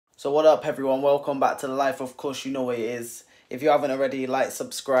So what up everyone, welcome back to the Life of Kush. You know what it is. If you haven't already, like,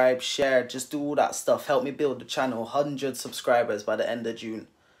 subscribe, share, just do all that stuff. Help me build the channel. 100 subscribers by the end of June.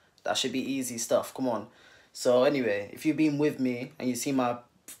 That should be easy stuff, come on. So anyway, if you've been with me and you see my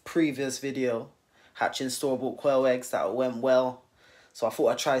previous video, hatching store-bought quail eggs, that went well. So I thought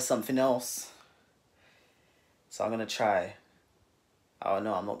I'd try something else. So I'm going to try. Oh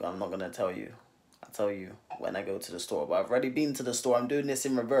no, I'm not going to tell you. I'll tell you when I go to the store. But I've already been to the store. I'm doing this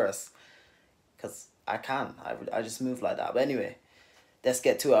in reverse. Because I can. I just move like that. But anyway, let's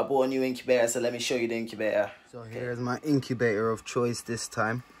get to it. I bought a new incubator, so let me show you the incubator. So here's my incubator of choice this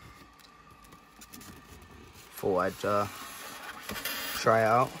time. Thought I'd try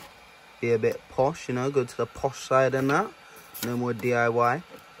out. Be a bit posh, you know, go to the posh side and that. No more DIY.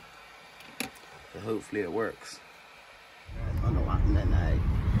 So hopefully it works.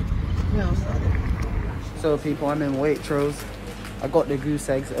 So people, I'm in Waitrose. I got the goose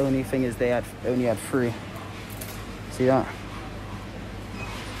eggs. The only thing is they only had 3. See that?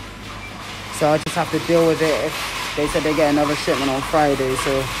 So I just have to deal with it. They said they get another shipment on Friday,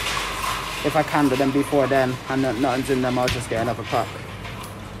 so if I can do them before then and nothing's in them, I'll just get another pack.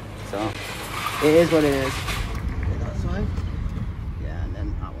 So it is what it is. That side. Yeah, and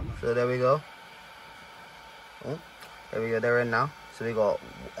then that one. So there we go. Oh, there we go. They're in now. So we got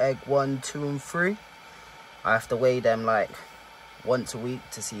egg 1, 2, and 3. I have to weigh them like once a week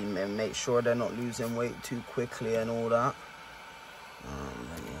to see and make sure they're not losing weight too quickly and all that.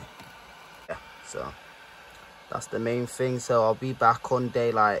 Yeah, so that's the main thing. So I'll be back on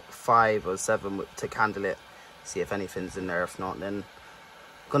day like 5 or 7 to candle it, see if anything's in there. If not, then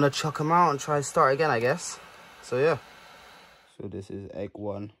gonna chuck them out and try to start again, I guess. So yeah. So this is egg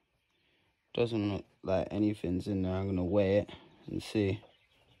 1. Doesn't look like anything's in there. I'm gonna weigh it and see.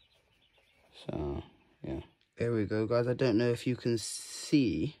 So yeah, there we go, guys. I don't know if you can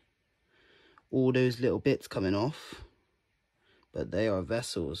see all those little bits coming off, but they are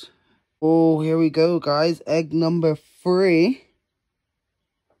vessels. Oh, here we go, guys. Egg number 3.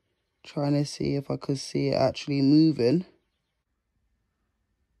 Trying to see if I could see it actually moving.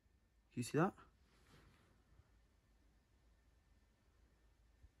 You see that?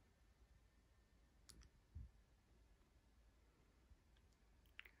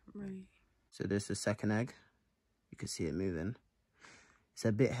 Right. So this is the second egg. You can see it moving. It's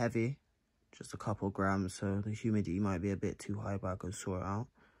a bit heavy, just a couple grams, so the humidity might be a bit too high, but I can sort it out.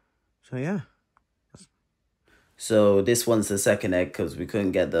 So yeah. So this one's the second egg because we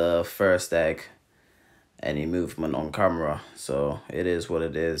couldn't get the first egg any movement on camera. So it is what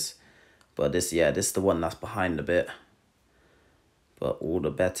it is. But this is the one that's behind a bit. But all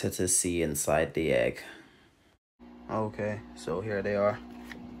the better to see inside the egg. Okay, so here they are.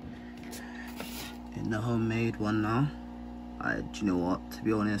 In the homemade one now. Do you know what, to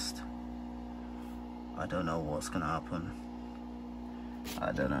be honest, I don't know what's gonna happen.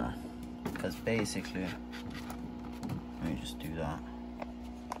 I don't know, because basically, let me just do that.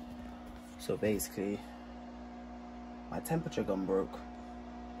 So basically, my temperature gun broke,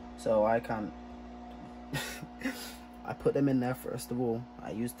 so I can't. I put them in there first of all.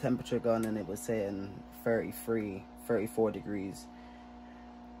 I used temperature gun and it was saying 33, 34 degrees,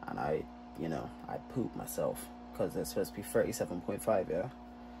 and I pooped myself because they're supposed to be 37.5, yeah.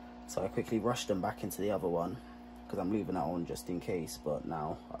 So I quickly rushed them back into the other one because I'm leaving that on just in case. But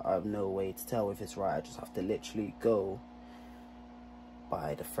now I have no way to tell if it's right. I just have to literally go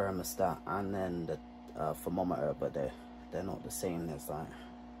by the thermostat and then the thermometer, but they're not the same. There's like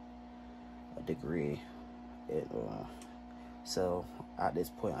a degree. So at this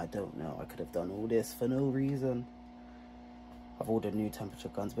point, I don't know. I could have done all this for no reason. I've ordered new temperature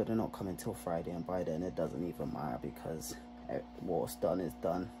guns, but they're not coming till Friday, and by then it doesn't even matter because what's done is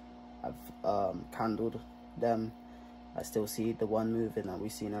done. I've candled them. I still see the one moving that we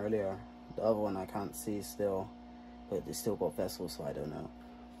seen earlier. The other one I can't see still, but they still got vessels, so I don't know.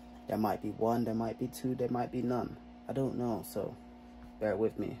 There might be 1, there might be 2, there might be none. I don't know, so bear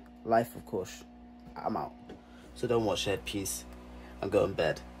with me. Life of Kush. I'm out. So don't watch that piece. I'm going to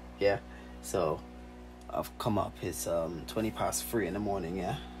bed, yeah? So I've come up, it's 20 past 3 in the morning,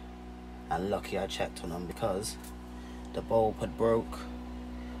 yeah? And lucky I checked on them because the bulb had broke.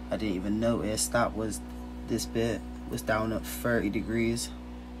 I didn't even notice that this bit was down at 30 degrees.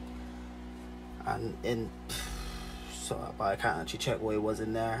 And but I can't actually check what it was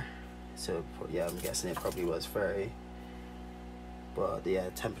in there. So yeah, I'm guessing it probably was 30. But yeah,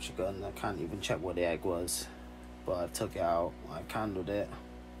 temperature gun, I can't even check what the egg was. But I took it out, I candled it,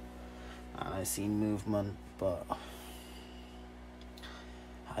 and I seen movement, but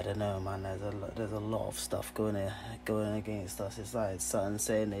I don't know, man. There's a lot of stuff going against us. It's like something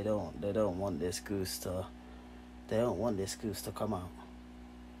saying they don't want this goose to come out.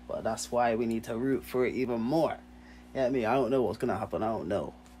 But that's why we need to root for it even more. Yeah, I don't know what's gonna happen. I don't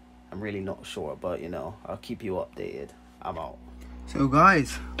know. I'm really not sure, but I'll keep you updated. I'm out. So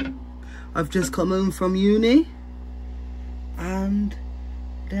guys, I've just come home from uni, and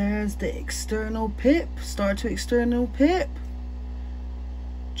there's the external pip. Start to external pip.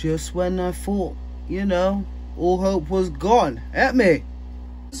 Just when I thought, all hope was gone. At me.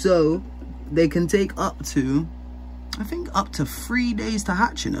 So they can take up to, I think, up to 3 days to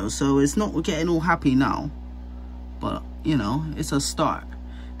hatch, so it's not getting all happy now, but it's a start.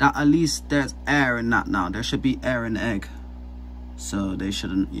 That at least there's air in that now. There should be air in the egg, so they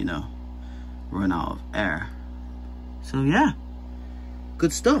shouldn't run out of air. So yeah,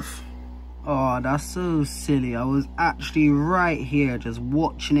 good stuff. Oh, that's so silly. I was actually right here just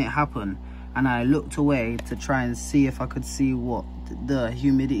watching it happen, and I looked away to try and see if I could see what the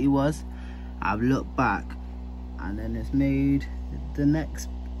humidity was. I've looked back, and then it's made the next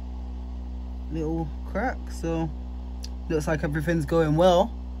little crack. So looks like everything's going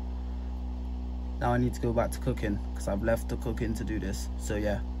well. Now I need to go back to cooking, because I've left the cooking to do this. So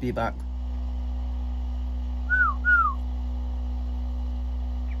yeah, be back.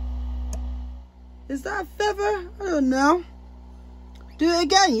 Is that a feather? I don't know. Do it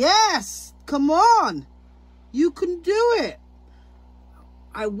again. Yes, come on, you can do it.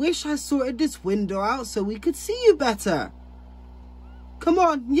 I wish I sorted this window out so we could see you better. Come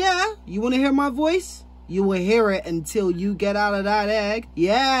on, yeah. You want to hear my voice? You will hear it until you get out of that egg.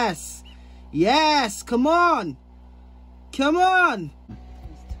 Yes. Yes, come on. Come on.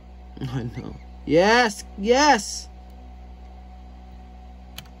 I know. Yes, yes.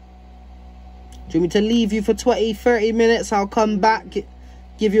 Do you want me to leave you for 20-30 minutes? I'll come back,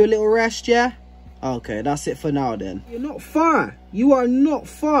 give you a little rest, yeah? Okay, that's it for now then. You're not far. You are not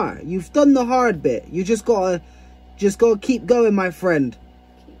far. You've done the hard bit. You just gotta keep going, my friend.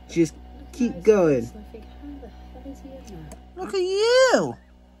 Just keep going. Look at you.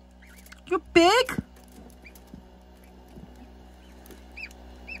 You're big.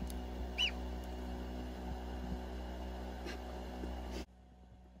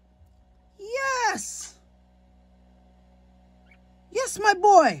 Yes. Yes, my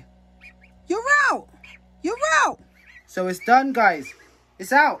boy. You're out. You're out. So it's done, guys.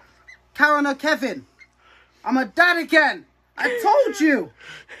 It's out. Karen or Kevin. I'm a dad again. I told you.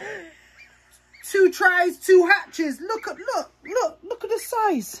 2 tries, 2 hatches. Look at the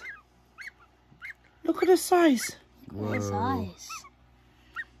size. Look at the size. Look at the size.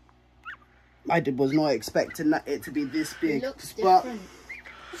 I was not expecting it to be this big. It looks different.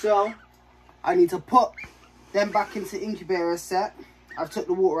 So I need to put them back into incubator set. I've took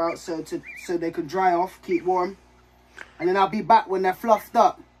the water out so they could dry off, keep warm, and then I'll be back when they're fluffed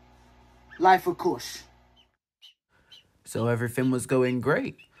up. Life of Kush. So everything was going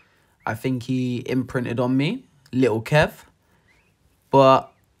great. I think he imprinted on me, little Kev.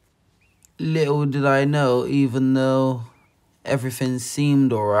 But little did I know, even though everything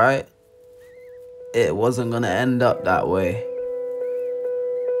seemed alright, it wasn't going to end up that way.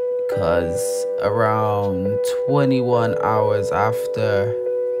 Because around 21 hours after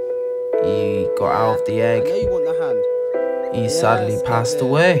he got out of the egg, he sadly passed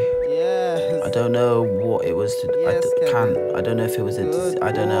away. I don't know what it was. I don't know if it was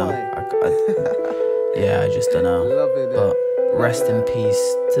I don't know. Yeah, I just don't know. But rest in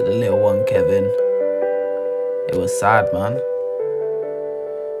peace to the little one, Kevin. It was sad, man.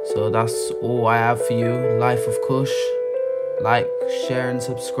 So that's all I have for you. Life of Kush. Like, share and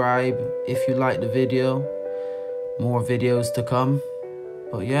subscribe if you like the video. More videos to come.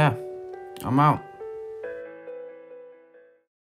 But yeah, I'm out.